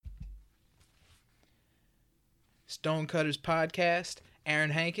Stonecutters Podcast. Aaron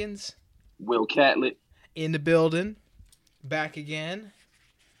Hankins Will Catlett. in the building, back again.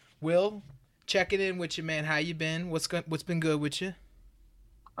 Will, checking in with you, man. How you been? What's been good with you?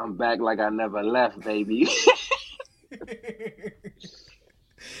 I'm back like I never left, baby.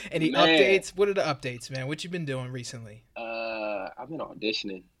 Any Man, updates? What are the updates, man? What you been doing recently? I've been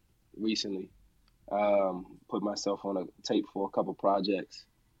auditioning recently. Put myself on a tape for a couple projects.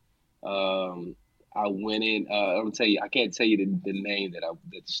 I went in. I'm gonna tell you. I can't tell you the name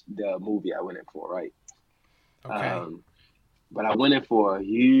the movie I went in for, right? Okay. But I went in for a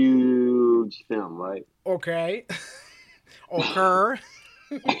huge film, right? Okay. Occur.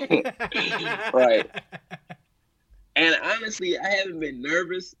 Right. And honestly, I haven't been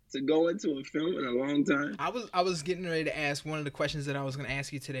nervous to go into a film in a long time. I was getting ready to ask one of the questions that I was going to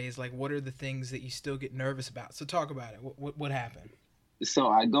ask you today is like, what are the things that you still get nervous about? So talk about it. What happened? So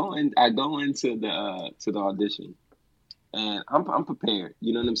I go into the audition, and I'm prepared.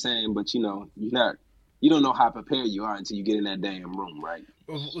 You know what I'm saying? But you don't know how prepared you are until you get in that damn room, right?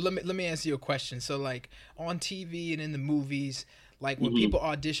 Well, let me ask you a question. So like on TV and in the movies, like when hmm people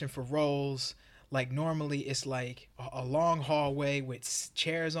audition for roles, like normally it's like a long hallway with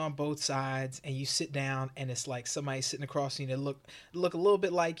chairs on both sides, and you sit down, and it's like somebody sitting across from you that look a little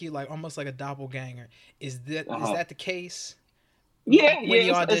bit like you, like almost like a doppelganger. Is Uh-huh. that the case when Yeah, you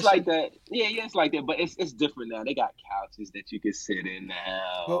it's like audition? that. Yeah, it's like that. But it's different now. They got couches that you can sit in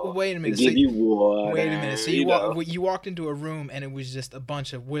Well, now. wait a They minute. So give you wait a minute. water. So you walked into a room and it was just a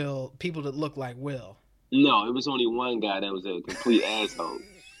bunch of people that look like Will. No, it was only one guy that was a complete asshole.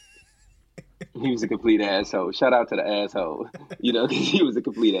 He was a complete asshole. Shout out to the asshole. 'Cause he was a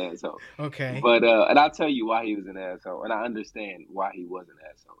complete asshole. Okay. But and I'll tell you why he was an asshole, and I understand why he was an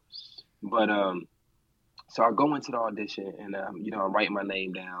asshole. But so I go into the audition, and I'm writing my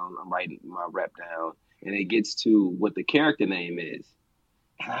name down. I'm writing my rep down, and it gets to what the character name is,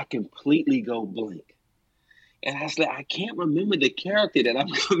 and I completely go blank. And I was like, I can't remember the character that I'm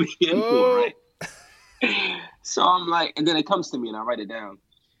coming in for, Oh. right? So I'm like, and then it comes to me, and I write it down.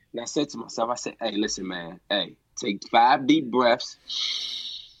 And I said to myself, I said, hey, listen, man, hey, take 5 deep breaths.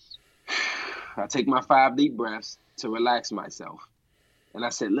 I take my 5 deep breaths to relax myself. And I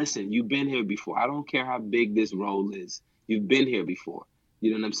said, listen, you've been here before. I don't care how big this role is. You've been here before.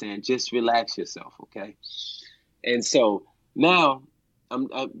 You know what I'm saying? Just relax yourself, okay? And so now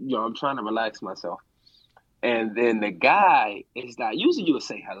I'm trying to relax myself. And then the guy is like, usually you would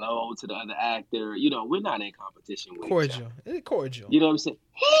say hello to the other actor. We're not in competition with each other. Cordial. You know what I'm saying?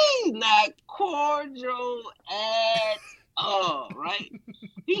 He's not cordial at all, right?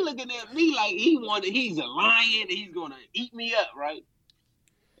 He looking at me like he's a lion and he's gonna eat me up, right?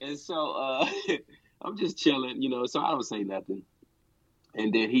 And so I'm just chilling, so I don't say nothing.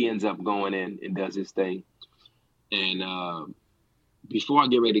 And then he ends up going in and does his thing. And before I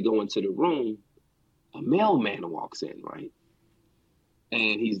get ready to go into the room, a mailman walks in, right?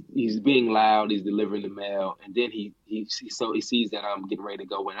 And he's being loud. He's delivering the mail, and then he sees that I'm getting ready to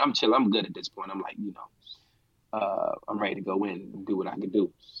go in. I'm chill. I'm good at this point. I'm like, I'm ready to go in and do what I can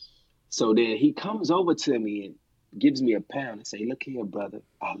do. So then he comes over to me and gives me a pound and say, "Look here, brother.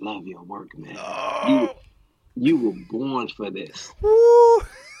 I love your work, man. Oh. You were born for this." Woo.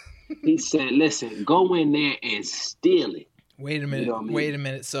 He said, "Listen, go in there and steal it." Wait a You minute. know what I mean? Wait a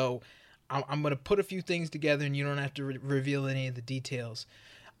minute. So I'm going to put a few things together, and you don't have to reveal any of the details.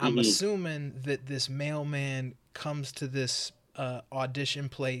 I'm Mm-hmm. assuming that this mailman comes to this audition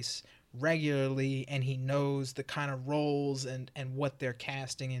place regularly, and he knows the kind of roles and what they're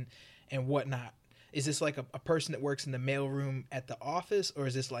casting and whatnot. Is this like a person that works in the mailroom at the office, or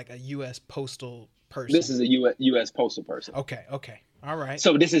is this like a U.S. postal person? This is a U.S. postal person. Okay. All right.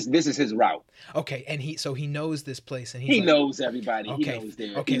 So this is his route. Okay, and he knows this place, and He like, knows everybody. Okay. He knows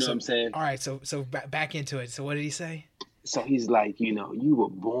there. Okay. You know So what I'm saying? all right. So back into it. So what did he say? So he's like, you were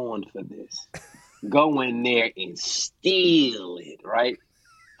born for this. Go in there and steal it, right?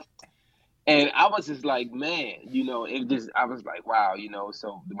 And I was just like, man, I was like, wow,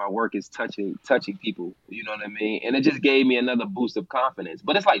 so my work is touching people, you know what I mean? And it just gave me another boost of confidence.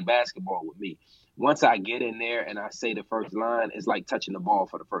 But it's like basketball with me. Once I get in there and I say the first line, it's like touching the ball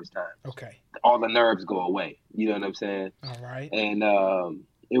for the first time. Okay. All the nerves go away. You know what I'm saying? All right. And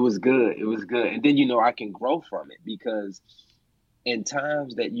it was good. It was good. And then, I can grow from it because in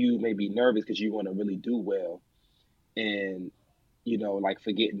times that you may be nervous because you want to really do well and, like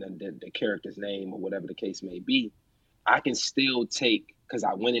forgetting the character's name or whatever the case may be, I can still take, because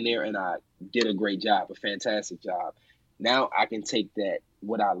I went in there and I did a great job, a fantastic job. Now I can take that,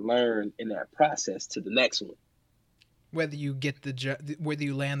 what I learned in that process to the next one. Whether you get whether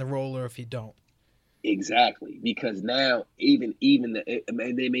you land the role or if you don't. Exactly, because now even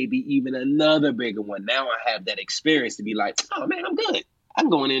there may be even another bigger one. Now I have that experience to be like, oh man, I'm good. I can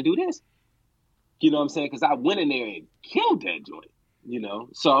go in there and do this. You know what I'm saying? Because I went in there and killed that joint.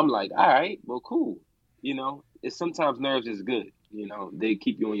 So I'm like, all right, well, cool. It's sometimes nerves is good. They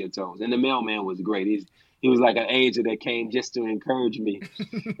keep you on your toes. And the mailman was great. He was like an angel that came just to encourage me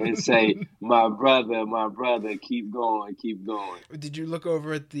and say, my brother, keep going, keep going. Did you look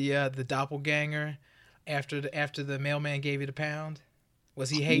over at the doppelganger after the mailman gave you the pound? Was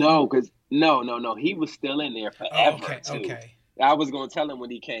he hating? No, because no. He was still in there Oh, forever okay, too. okay. I was gonna tell him when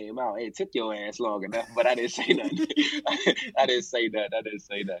he came out, hey, it took your ass long enough, but I didn't say nothing. I didn't say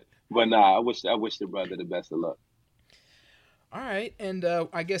that. But nah, I wish the brother the best of luck. All right, and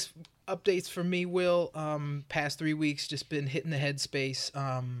I guess updates for me, Will. Past 3 weeks, just been hitting the headspace,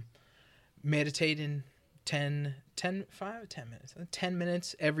 meditating 10 minutes, 10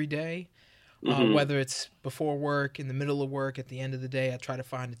 minutes every day. Whether it's before work, in the middle of work, at the end of the day, I try to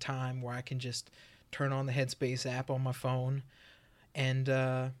find a time where I can just turn on the Headspace app on my phone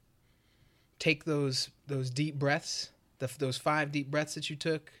and take those deep breaths, those 5 deep breaths that you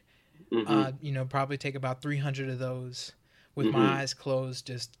took. Probably take about 300 of those with my eyes closed,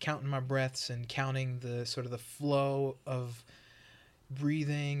 just counting my breaths and counting the sort of the flow of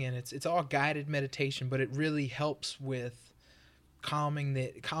breathing. And it's all guided meditation, but it really helps with calming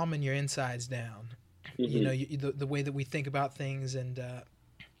your insides down. The way that we think about things, and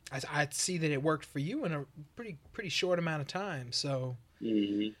I see that it worked for you in a pretty short amount of time. So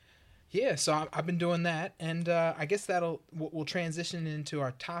yeah, so I've been doing that, and I guess we'll transition into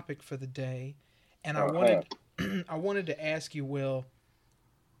our topic for the day. And I wanted to ask you, Will,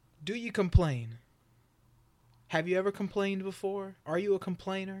 do you complain? Have you ever complained before? Are you a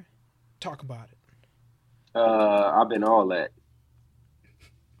complainer? Talk about it. I've been all that.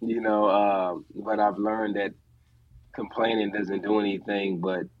 But I've learned that complaining doesn't do anything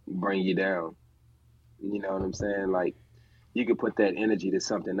but bring you down. You know what I'm saying? Like, you could put that energy to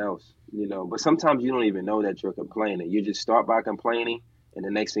something else, but sometimes you don't even know that you're complaining. You just start by complaining, and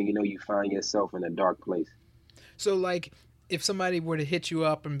the next thing you know, you find yourself in a dark place. So, like, if somebody were to hit you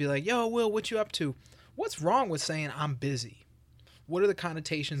up and be like, yo, Will, what you up to? What's wrong with saying I'm busy? What are the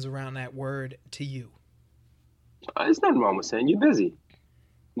connotations around that word to you? There's nothing wrong with saying you're busy,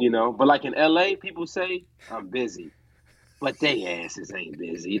 but like in LA, people say I'm busy. But they asses ain't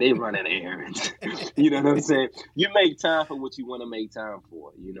busy. They running errands. You know what I'm saying? You make time for what you want to make time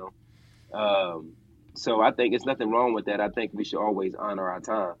for, So I think there's nothing wrong with that. I think we should always honor our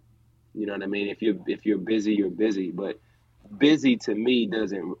time. You know what I mean? If you're busy, you're busy. But busy to me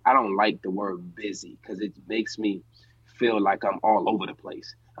I don't like the word busy because it makes me feel like I'm all over the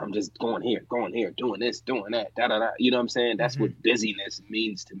place. I'm just going here, doing this, doing that, da da da. You know what I'm saying? That's what busyness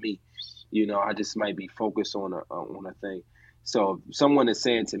means to me. I just might be focused on a thing. So if someone is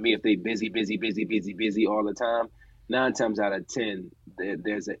saying to me, if they busy all the time, 9 times out of 10,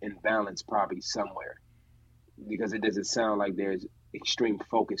 there's an imbalance probably somewhere, because it doesn't sound like there's extreme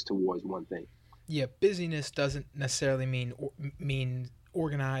focus towards one thing. Yeah, busyness doesn't necessarily mean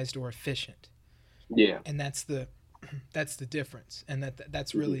organized or efficient. Yeah, and that's the difference, and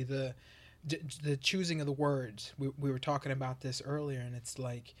that's really the choosing of the words. We were talking about this earlier, and it's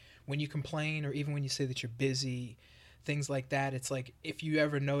like when you complain, or even when you say that you're busy, things like that. It's like, if you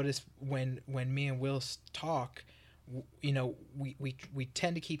ever notice when me and Will talk, we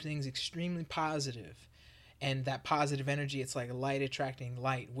tend to keep things extremely positive. And that positive energy, it's like light attracting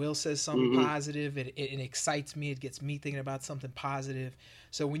light. Will says something positive, it excites me. It gets me thinking about something positive.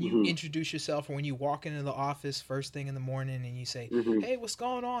 So when you introduce yourself, or when you walk into the office first thing in the morning and you say, hey, what's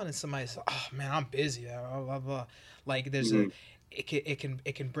going on? And somebody says, oh man, I'm busy, blah, blah, blah. Like, there's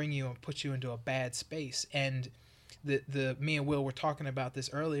it can bring you and put you into a bad space. And the me and Will were talking about this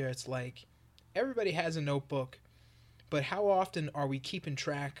earlier. It's like, everybody has a notebook, but how often are we keeping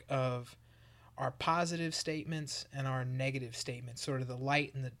track of our positive statements and our negative statements, sort of the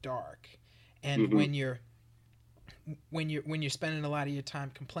light and the dark? And when you're spending a lot of your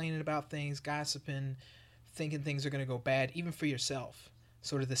time complaining about things, gossiping, thinking things are going to go bad, even for yourself,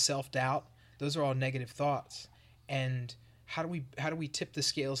 sort of the self-doubt, those are all negative thoughts. And how do we tip the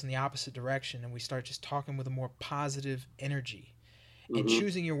scales in the opposite direction, and we start just talking with a more positive energy and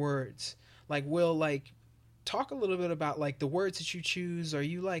choosing your words? Like, Will, like, talk a little bit about, like, the words that you choose. Are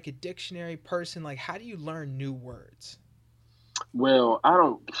you like a dictionary person? Like, how do you learn new words? Well,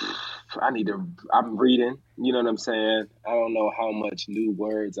 I'm reading, you know what I'm saying? I don't know how much new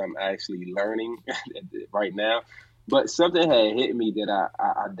words I'm actually learning right now, but something had hit me that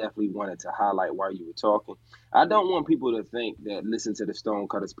I definitely wanted to highlight while you were talking. I don't want people to think that listen to the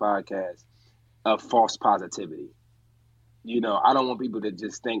Stonecutters podcast of false positivity. I don't want people to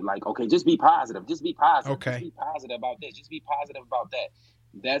just think like, okay, just be positive, just be positive, just Okay. be positive about this, just be positive about that.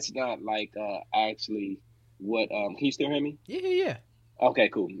 That's not like actually what. Can you still hear me? Yeah, yeah, yeah. Okay,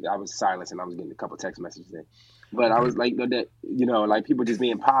 cool. I was silenced and I was getting a couple text messages in. But I Okay. was like, that, like people just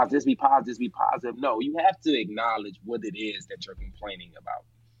being positive, just be positive, just be positive. No, you have to acknowledge what it is that you're complaining about.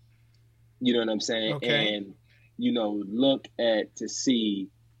 You know what I'm saying? Okay. And, look at to see,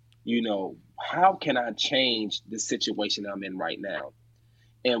 how can I change the situation I'm in right now?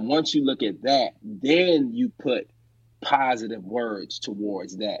 And once you look at that, then you put positive words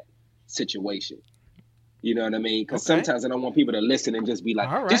towards that situation. You know what I mean? Because Okay. sometimes I don't want people to listen and just be like,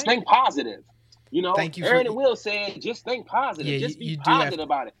 All just right. think positive. Thank you for. Aaron and Will said, just think Yeah, positive. you, Just be you do have positive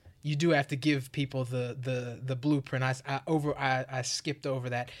about it. you do have to give people the blueprint. I skipped over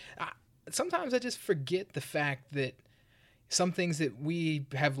that. Sometimes I just forget the fact that some things that we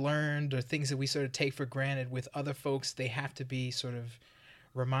have learned or things that we sort of take for granted with other folks, they have to be sort of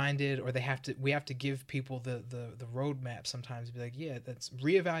reminded, or we have to give people the roadmap sometimes to be like, yeah, that's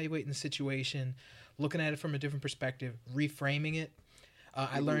reevaluating the situation, looking at it from a different perspective, reframing it.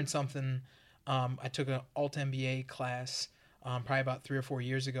 I learned something. I took an alt MBA class probably about 3 or 4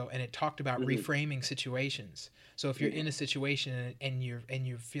 years ago, and it talked about Mm-hmm. reframing situations. So if you're in a situation and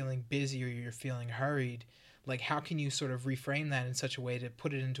you're feeling busy or you're feeling hurried, like how can you sort of reframe that in such a way to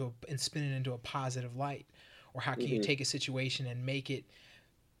put it and spin it into a positive light, or how can you Mm-hmm. take a situation and make it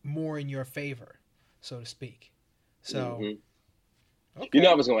more in your favor, so to speak. So Mm-hmm. I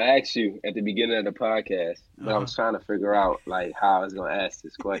okay. was going to ask you at the beginning of the podcast, but I Uh-huh. was trying to figure out like how I was going to ask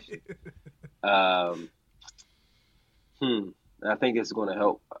this question. Um, I think it's going to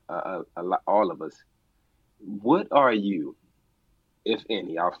help a lot, all of us. What are you, if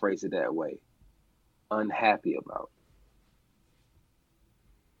any, I'll phrase it that way, unhappy about?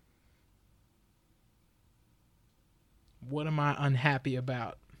 What am I unhappy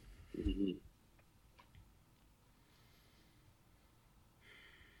about? Mm-hmm.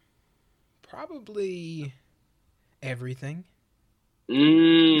 Probably everything.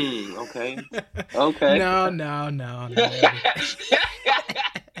 Okay. Okay. No, no, no, not everything.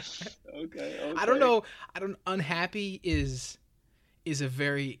 Okay. I don't Okay. know. I don't. Unhappy is a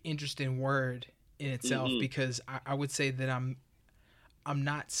very interesting word in itself, Mm-hmm. because I would say that I'm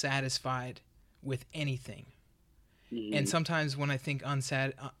not satisfied with anything. And Mm-hmm. sometimes when I think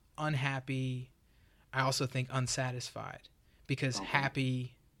unhappy, I also think unsatisfied, because Okay.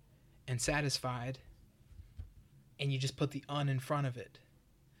 happy and satisfied, and you just put the in front of it.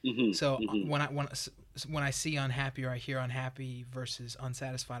 So Mm-hmm. Mm-hmm. when I see unhappy or I hear unhappy versus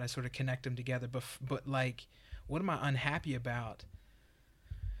unsatisfied, I sort of connect them together. But like, what am I unhappy about?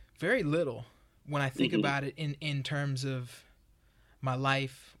 Very little. When I think Mm-hmm. about it in terms of my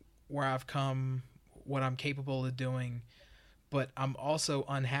life, where I've come, what I'm capable of doing, but I'm also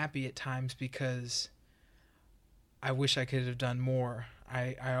unhappy at times because I wish I could have done more.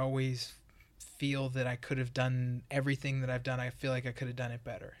 I always feel that I could have done everything that I've done. I feel like I could have done it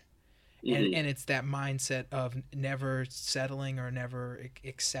better. and Mm-hmm. and it's that mindset of never settling or never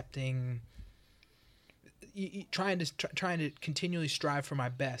accepting, trying to continually strive for my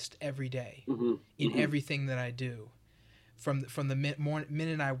best every day Mm-hmm. in Mm-hmm. everything that I do. From the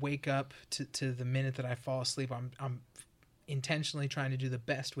minute I wake up to the minute that I fall asleep, I'm intentionally trying to do the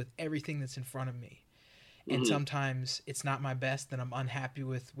best with everything that's in front of me. And Mm-hmm. sometimes it's not my best, then I'm unhappy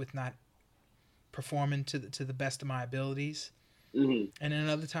with not performing to the best of my abilities. Mm-hmm. And then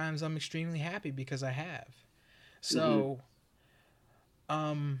other times I'm extremely happy because I have. Mm-hmm. So,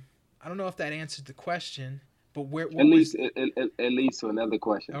 I don't know if that answered the question, but At what least, was at least to another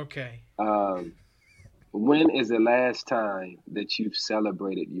question. okay? Um, when is the last time that you've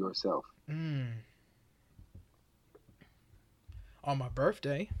celebrated yourself? Mm, on my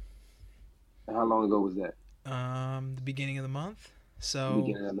birthday, How long ago was that? the beginning of the month. So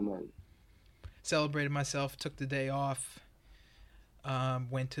Beginning of the month. celebrated myself, took the day off,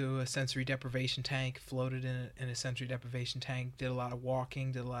 went to a sensory deprivation tank, floated in a sensory deprivation tank, did a lot of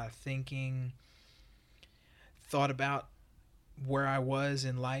walking, did a lot of thinking, thought about where I was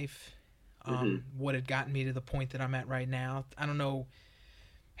in life, Mm-hmm. what had gotten me to the point that I'm at right now. I don't know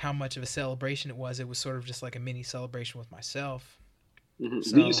how much of a celebration it was. It was sort of just like a mini celebration with myself.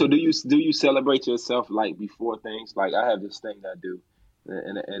 Mm-hmm. So Do you celebrate yourself like before things? Like I have this thing that I do,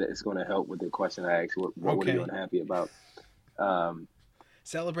 and it's going to help with the question I asked. What are you okay, unhappy about? Um,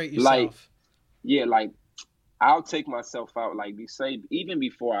 celebrate like yourself. yeah, like I'll take myself out. Like you say, even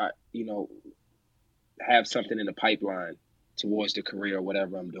before I have something in the pipeline towards the career or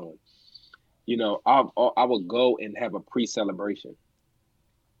whatever I'm doing. I would go and have a pre-celebration.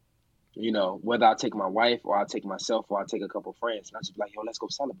 You know, whether I take my wife or I take myself or I take a couple friends, and I just be like, yo, let's go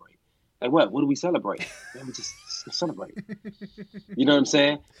celebrate. Like what? What are we celebrating? Man, we just celebrate. You know what I'm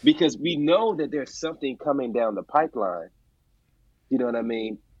saying? Because we know that there's something coming down the pipeline. You know what I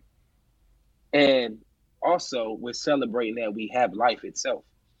mean? And also we're celebrating that we have life itself.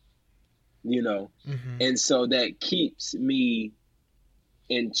 You know, Mm-hmm. and so that keeps me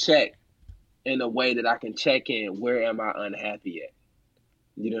in check in a way that I can check in. Where am I unhappy at?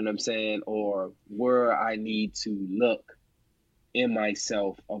 You know what I'm saying? Or where I need to look in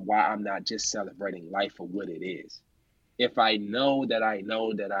myself of why I'm not just celebrating life for what it is. If I know that I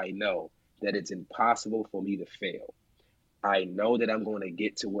know that I know that it's impossible for me to fail, I know that I'm going to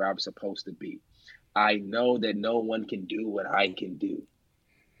get to where I'm supposed to be. I know that no one can do what I can do.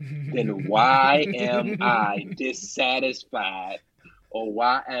 Then why am I dissatisfied or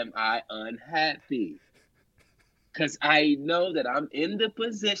why am I unhappy? Because I know that I'm in the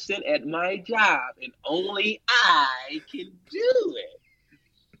position at my job and only I can do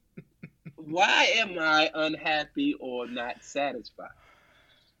it. Why am I unhappy or not satisfied?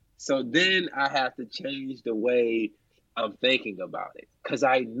 So then I have to change the way I'm thinking about it because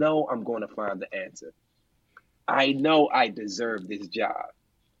I know I'm going to find the answer. I know I deserve this job.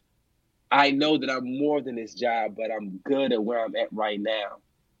 I know that I'm more than this job, but I'm good at where I'm at right now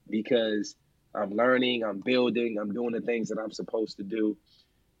because I'm learning, I'm building, I'm doing the things that I'm supposed to do.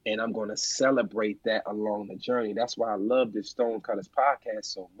 And I'm going to celebrate that along the journey. That's why I love this Stonecutters podcast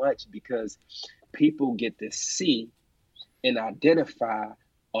so much because people get to see and identify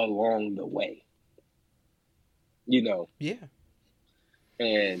along the way, you know. Yeah.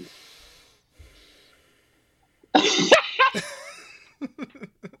 And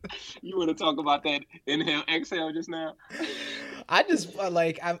you want to talk about that inhale, exhale just now? I just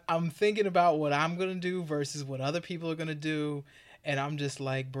like I'm thinking about what I'm gonna do versus what other people are gonna do, and I'm just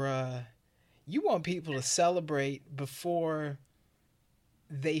like, bruh, you want people to celebrate before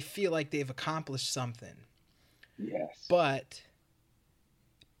they feel like they've accomplished something. Yes. But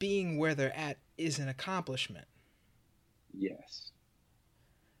being where they're at is an accomplishment. Yes.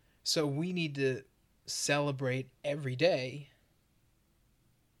 So we need to celebrate every day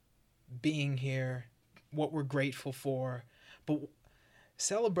being here, what we're grateful for, but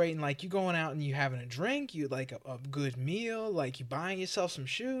celebrating like you going out and you having a drink, you like a good meal, like you buying yourself some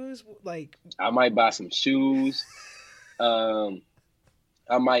shoes, like I might buy some shoes.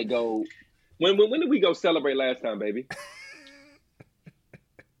 I might go. When did we go celebrate last time, baby?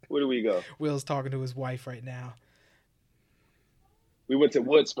 Where did we go? Will's talking to his wife right now. We went to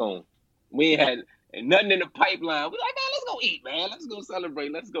Woodspoon. We ain't had nothing in the pipeline. We like, man, let's go eat, man. Let's go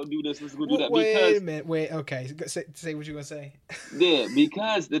celebrate. Let's go do this. Let's go do that. Wait a Because minute. Wait. Okay. Say what you gonna say. yeah,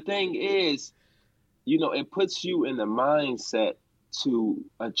 because the thing is, you know, it puts you in the mindset to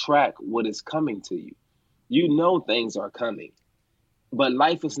attract what is coming to you. You know things are coming, but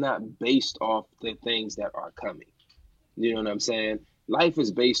life is not based off the things that are coming. You know what I'm saying? Life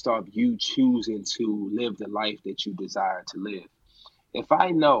is based off you choosing to live the life that you desire to live. If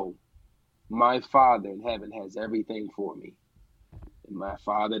I know my Father in heaven has everything for me, and my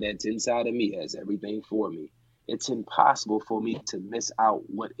Father that's inside of me has everything for me, it's impossible for me to miss out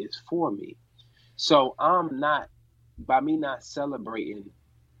what is for me. So I'm not, by me not celebrating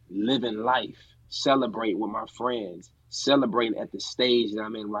living life, celebrating with my friends, celebrating at the stage that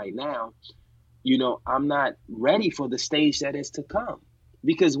I'm in right now, you know, I'm not ready for the stage that is to come.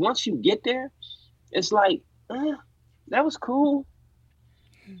 Because once you get there, it's like, that was cool.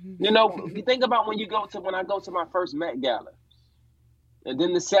 You know, you think about when I go to my first Met Gala, and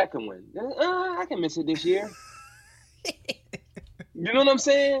then the second one. I can miss it this year. You know what I'm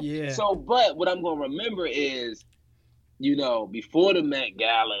saying? Yeah. So, but what I'm gonna remember is, you know, before the Met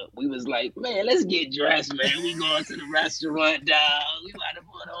Gala, we was like, man, let's get dressed, man. We going to the restaurant, dog. We about to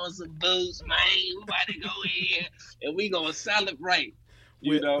put on some boots, man. We about to go in and we gonna celebrate.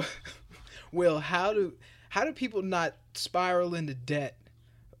 You know? Will, how do people not spiral into debt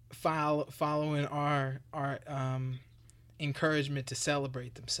following our encouragement to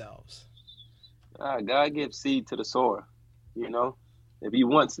celebrate themselves? God gives seed to the sower. You know, if you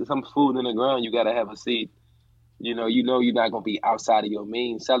want some food in the ground, you gotta have a seed. You know you're not gonna be outside of your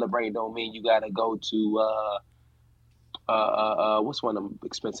means. Celebrating don't mean you gotta go to what's one of them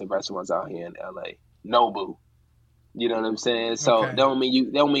expensive restaurants out here in LA? Nobu. You know what I'm saying? So Okay. don't mean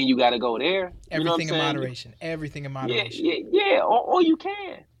you gotta go there. You know what I'm Everything in saying? moderation. Everything in Yeah, moderation. yeah. Or you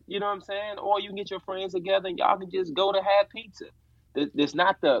can. You know what I'm saying? Or you can get your friends together and y'all can just go to have pizza. There's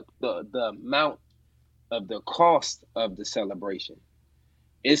not the amount of the cost of the celebration.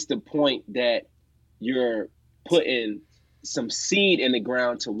 It's the point that you're putting some seed in the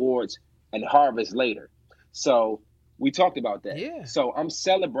ground towards an harvest later. So we talked about that. Yeah. So I'm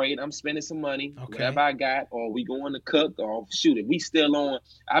celebrating. I'm spending some money, Okay. whatever I got, or we going to cook, or shoot it. We still on.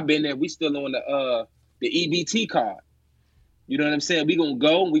 I've been there. We still on the EBT card. You know what I'm saying? We gonna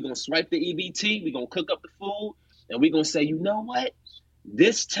go. We gonna swipe the EBT. We gonna cook up the food, and we gonna say, you know what?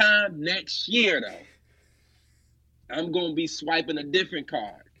 This time next year, though, I'm gonna be swiping a different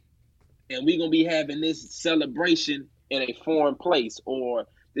card, and we gonna be having this celebration in a foreign place or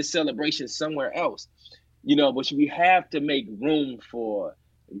this celebration somewhere else. You know, but we have to make room for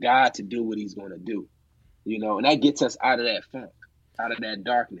God to do what He's gonna do. You know, and that gets us out of that funk, out of that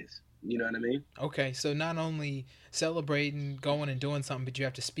darkness. You know what I mean? Okay, so not only celebrating, going and doing something, but you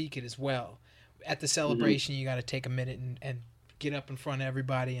have to speak it as well. At the celebration, you got to take a minute and get up in front of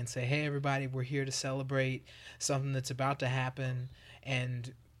everybody and say, hey, everybody, we're here to celebrate something that's about to happen.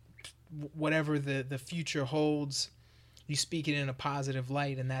 And whatever the future holds, you speak it in a positive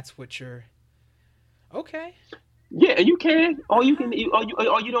light, and that's what you're... Okay. Yeah, you can, or you can,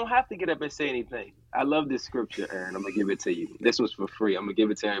 or you don't have to get up and say anything. I love this scripture, Aaron. I'm gonna give it to you. This was for free. I'm gonna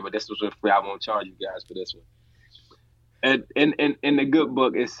give it to everybody. This was for free. I won't charge you guys for this one. And in the good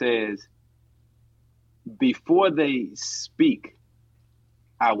book, it says, "Before they speak,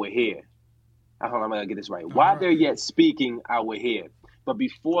 I will hear." Hold on, I'm gonna get this right. While they're yet speaking, I will hear. But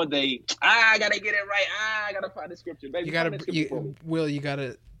before they, I gotta get it right. I gotta find the scripture, baby. You gotta, Will, you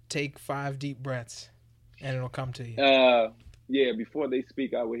gotta take 5 deep breaths, and it'll come to you. Yeah, before they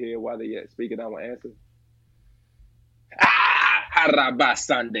speak, I will hear. While they yet speaking, I will answer. Haraba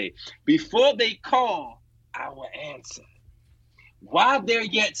Sunday. Before they call, I will answer. While they're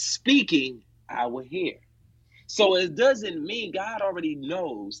yet speaking, I will hear. So it doesn't mean God already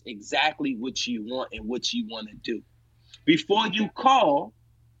knows exactly what you want and what you want to do. Before you call,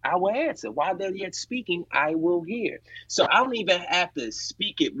 I will answer. While they're yet speaking, I will hear. So I don't even have to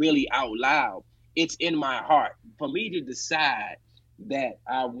speak it really out loud. It's in my heart for me to decide that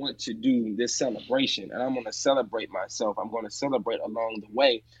I want to do this celebration and I'm going to celebrate myself. I'm going to celebrate along the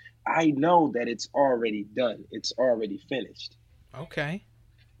way. I know that it's already done. It's already finished. Okay.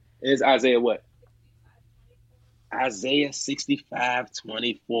 It's Isaiah what? Isaiah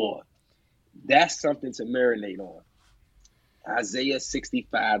 65:24. That's something to marinate on. Isaiah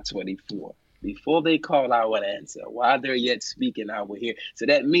 65:24. Before they call, I will answer. While they're yet speaking, I will hear. So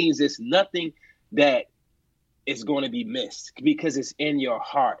that means it's nothing that is going to be missed because it's in your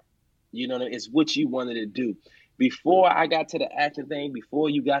heart. You know, it's what you wanted to do. Before I got to the action thing, before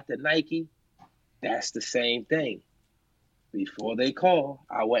you got to Nike, that's the same thing. Before they call,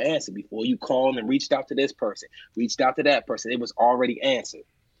 I will answer. Before you called and reached out to this person, reached out to that person, it was already answered.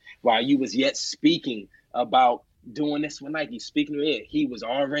 While you was yet speaking about doing this with Nike, speaking to it, he was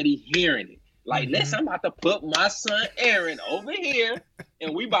already hearing it. Like, listen, I'm about to put my son Aaron over here,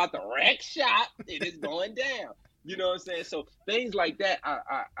 and we about to wreck shop, and it's going down. You know what I'm saying? So things like that,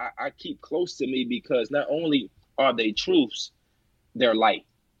 I keep close to me because not only are they truths, they're light.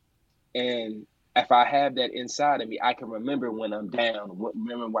 And if I have that inside of me, I can remember when I'm down,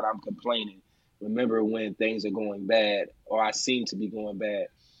 remember when I'm complaining, remember when things are going bad, or I seem to be going bad.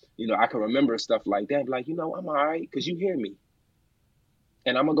 You know, I can remember stuff like that. Like, you know, I'm all right because you hear me.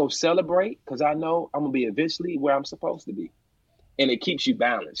 And I'm going to go celebrate because I know I'm going to be eventually where I'm supposed to be. And it keeps you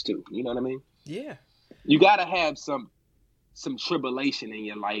balanced too. You know what I mean? Yeah. You got to have some tribulation in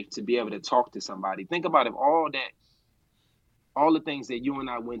your life to be able to talk to somebody. Think about it, all the things that you and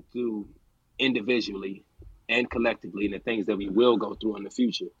I went through individually and collectively, and the things that we will go through in the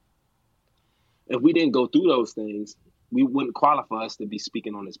future. If we didn't go through those things, we wouldn't qualify us to be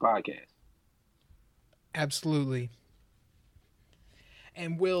speaking on this podcast. Absolutely.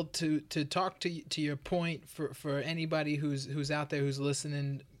 And Will, to talk to your point, for anybody who's out there who's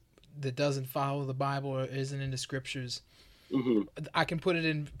listening that doesn't follow the Bible or isn't into scriptures, I can put it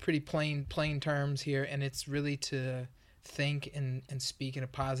in pretty plain terms here, and it's really to think and speak in a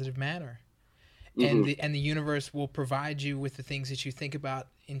positive manner. And the universe will provide you with the things that you think about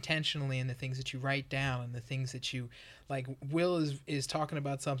intentionally, and the things that you write down, and the things that you like. Will is talking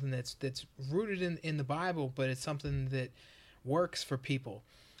about something that's rooted in the Bible, but it's something that works for people.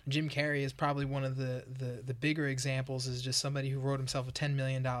 Jim Carrey is probably one of the bigger examples. Is just somebody who wrote himself a $10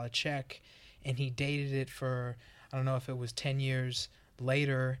 million check, and he dated it for, I don't know if it was 10 years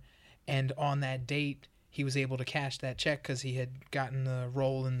later, and on that date he was able to cash that check because he had gotten the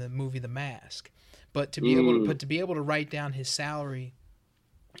role in the movie The Mask. But to be able to write down his salary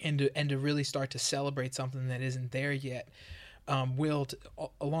and to really start to celebrate something that isn't there yet. Will,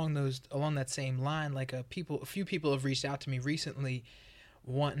 along that same line, like a few people have reached out to me recently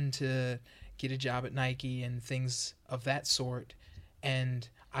wanting to get a job at Nike and things of that sort. And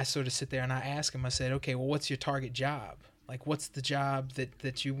I sort of sit there and I ask him, I said, okay, well, what's your target job? Like, what's the job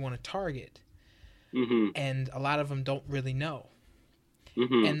that you want to target? Mm-hmm. And a lot of them don't really know.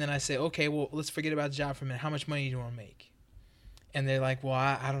 Mm-hmm. And then I say, okay, well, let's forget about the job for a minute. How much money do you want to make? And they're like, well,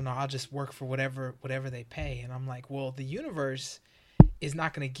 I don't know. I'll just work for whatever they pay. And I'm like, well, the universe is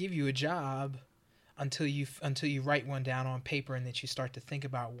not going to give you a job until you write one down on paper and that you start to think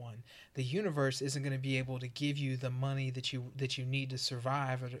about one. The universe isn't going to be able to give you the money that you need to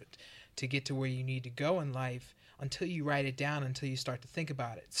survive or to get to where you need to go in life until you write it down, until you start to think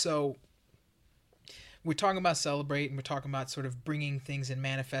about it. So we're talking about celebrate, and we're talking about sort of bringing things and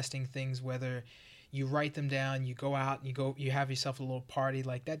manifesting things, whether you write them down, you go out, you have yourself a little party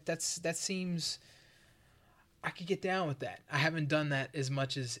like that. That seems, I could get down with that. I haven't done that as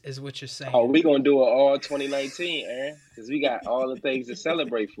much as what you're saying. Oh, we gonna do it all 2019, Aaron, because we got all the things to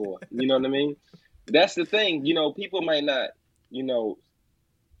celebrate for. You know what I mean? That's the thing. You know, people might not,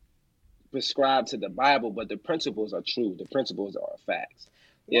 prescribe to the Bible, but the principles are true. The principles are facts.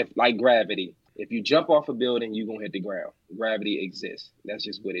 If like gravity, if you jump off a building, you're gonna hit the ground. Gravity exists. That's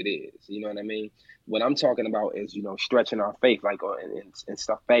just what it is. You know what I mean? What I'm talking about is, stretching our faith, like and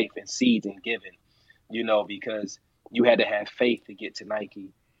stuff, faith and seeds and giving. Because you had to have faith to get to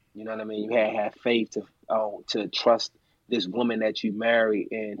Nike. You know what I mean? You had to have faith to trust this woman that you married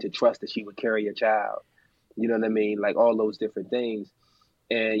and to trust that she would carry your child. You know what I mean? Like all those different things.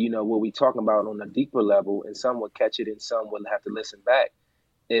 And, what we talking about on a deeper level, and some will catch it and some will have to listen back,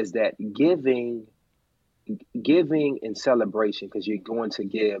 is that giving and celebration, because you're going to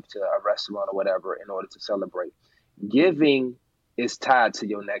give to a restaurant or whatever in order to celebrate. Giving is tied to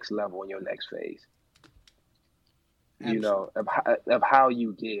your next level and your next phase. Of how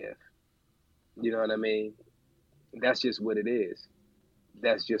you give. You know what I mean? That's just what it is.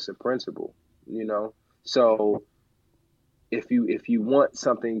 That's just a principle, So if you want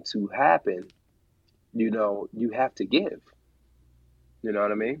something to happen, you have to give. You know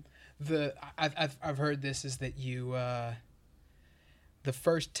what I mean? I've heard this is that you the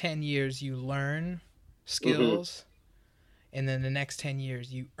first 10 years you learn skills, and then the next 10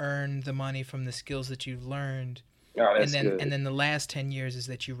 years you earn the money from the skills that you've learned. Oh, that's and then good. And then the last 10 years is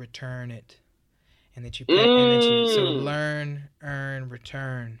that you return it, and that you pay, and that you so learn, earn,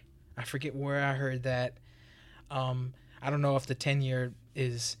 return. I forget where I heard that. I don't know if the 10-year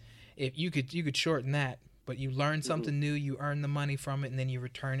is, if you could shorten that, but you learn something new, you earn the money from it, and then you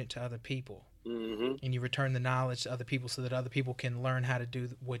return it to other people. And you return the knowledge to other people so that other people can learn how to do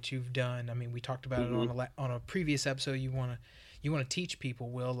what you've done. I mean, we talked about it on a previous episode. You want to teach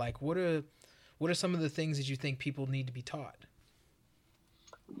people, Will, like what are some of the things that you think people need to be taught?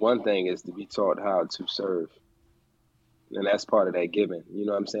 One thing is to be taught how to serve. And that's part of that giving. You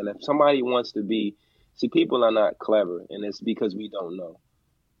know what I'm saying? If somebody wants to see, people are not clever, and it's because we don't know.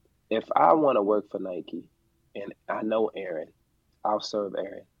 If I want to work for Nike and I know Aaron, I'll serve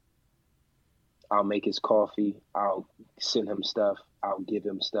Aaron. I'll make his coffee. I'll send him stuff. I'll give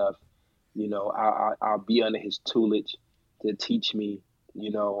him stuff. I'll be under his tutelage to teach me.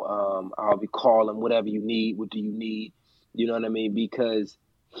 I'll be calling whatever you need. What do you need? You know what I mean? Because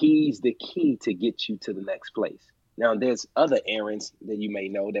he's the key to get you to the next place. Now, there's other Aarons that you may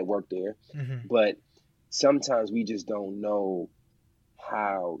know that work there, but sometimes we just don't know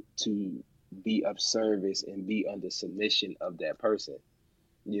how to be of service and be under submission of that person,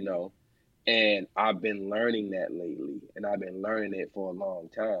 And I've been learning that lately, and I've been learning it for a long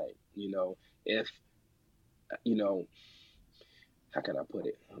time. How can I put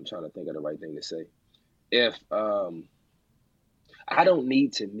it? I'm trying to think of the right thing to say. If I don't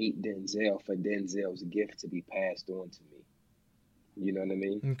need to meet Denzel for Denzel's gift to be passed on to me. You know what I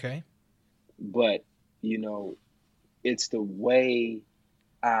mean? Okay. But, it's the way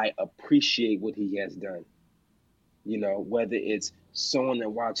I appreciate what he has done. Whether it's sewing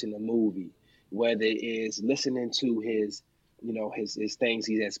and watching a movie, whether it is listening to his things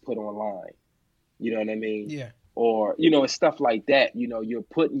he has put online. You know what I mean? Yeah. Or, it's stuff like that. You're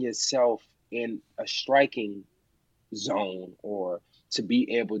putting yourself in a striking zone or to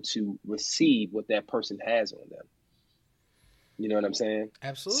be able to receive what that person has on them. You know what I'm saying?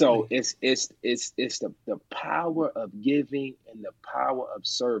 Absolutely. So it's the power of giving and the power of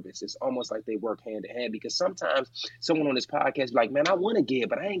service. It's almost like they work hand in hand, because sometimes someone on this podcast be like, man, I want to give,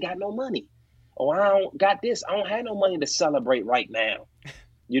 but I ain't got no money. Or I don't got this. I don't have no money to celebrate right now.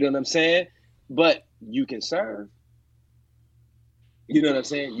 You know what I'm saying? But you can serve. You know what I'm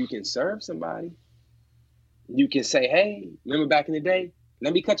saying? You can serve somebody. You can say, hey, remember back in the day?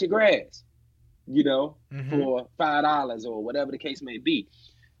 Let me cut your grass, for $5 or whatever the case may be.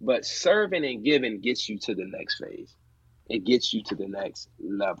 But serving and giving gets you to the next phase. It gets you to the next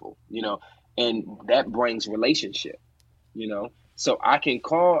level, and that brings relationship, So I can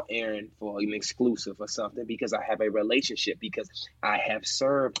call Aaron for an exclusive or something because I have a relationship, because I have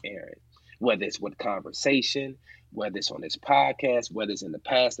served Aaron, whether it's with conversation, whether it's on this podcast, whether it's in the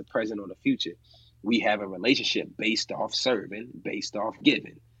past, the present, or the future. We have a relationship based off serving, based off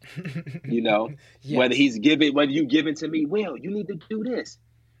giving. Yes. Whether you giving to me, Will, you need to do this.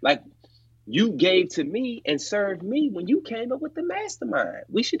 Like, you gave to me and served me when you came up with the mastermind.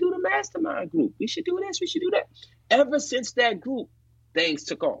 We should do the mastermind group. We should do this. We should do that. Ever since that group, things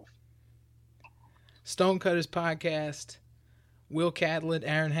took off. Stonecutters Podcast. Will Catlett,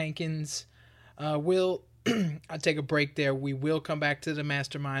 Aaron Hankins. Will, I'll take a break there. We will come back to the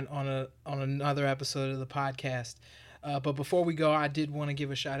mastermind on another episode of the podcast. But before we go, I did want to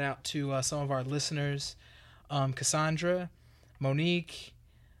give a shout out to some of our listeners. Cassandra, Monique,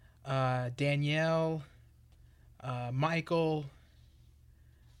 Danielle, Michael,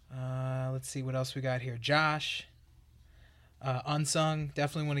 let's see what else we got here. Josh, Unsung.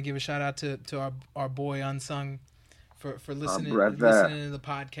 Definitely want to give a shout out to our boy Unsung for listening to the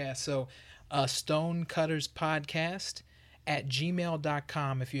podcast. So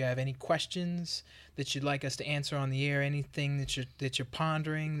stonecutterspodcast@gmail.com if you have any questions that you'd like us to answer on the air, anything that you're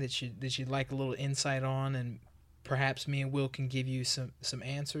pondering that you'd like a little insight on, and perhaps me and Will can give you some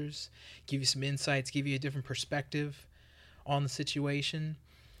answers, give you some insights, give you a different perspective on the situation.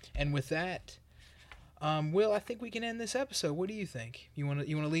 And with that, Will, I think we can end this episode. What do you think? You want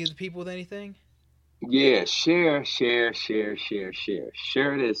to leave the people with anything? Yeah, share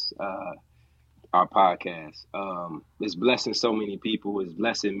this our podcast. It's blessing so many people. It's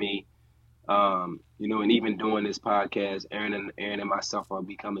blessing me. And even doing this podcast, Aaron and myself are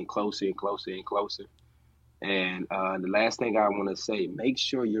becoming closer and closer and closer. And the last thing I want to say, make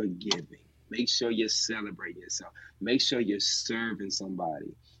sure you're giving. Make sure you're celebrating yourself. Make sure you're serving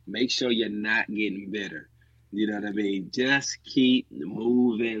somebody. Make sure you're not getting bitter. You know what I mean? Just keep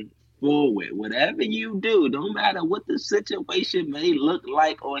moving forward. Whatever you do, no matter what the situation may look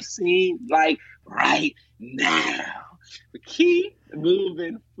like or seem like right now, keep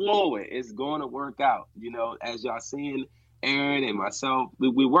moving forward. It's going to work out. As y'all seeing Aaron and myself,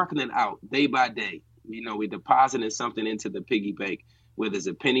 we're working it out day by day. We're depositing something into the piggy bank, whether it's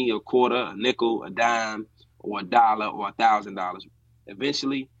a penny, a quarter, a nickel, a dime, or a dollar, or $1,000.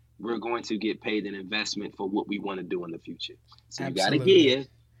 Eventually, we're going to get paid an investment for what we want to do in the future. So you got to give.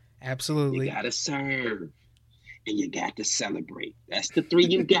 Absolutely. You got to serve. And you got to celebrate. That's the three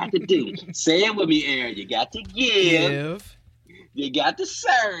you got to do. Say it with me, Aaron. You got to give. You got to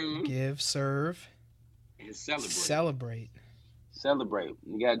serve. Give, serve. And celebrate. Celebrate.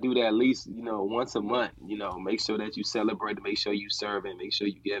 You got to do that at least, once a month. Make sure that you celebrate, make sure you serve, and make sure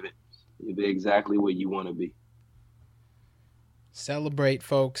you give it. You'll be exactly where you want to be. Celebrate,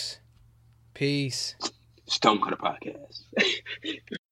 folks. Peace. Stonecutter Podcast.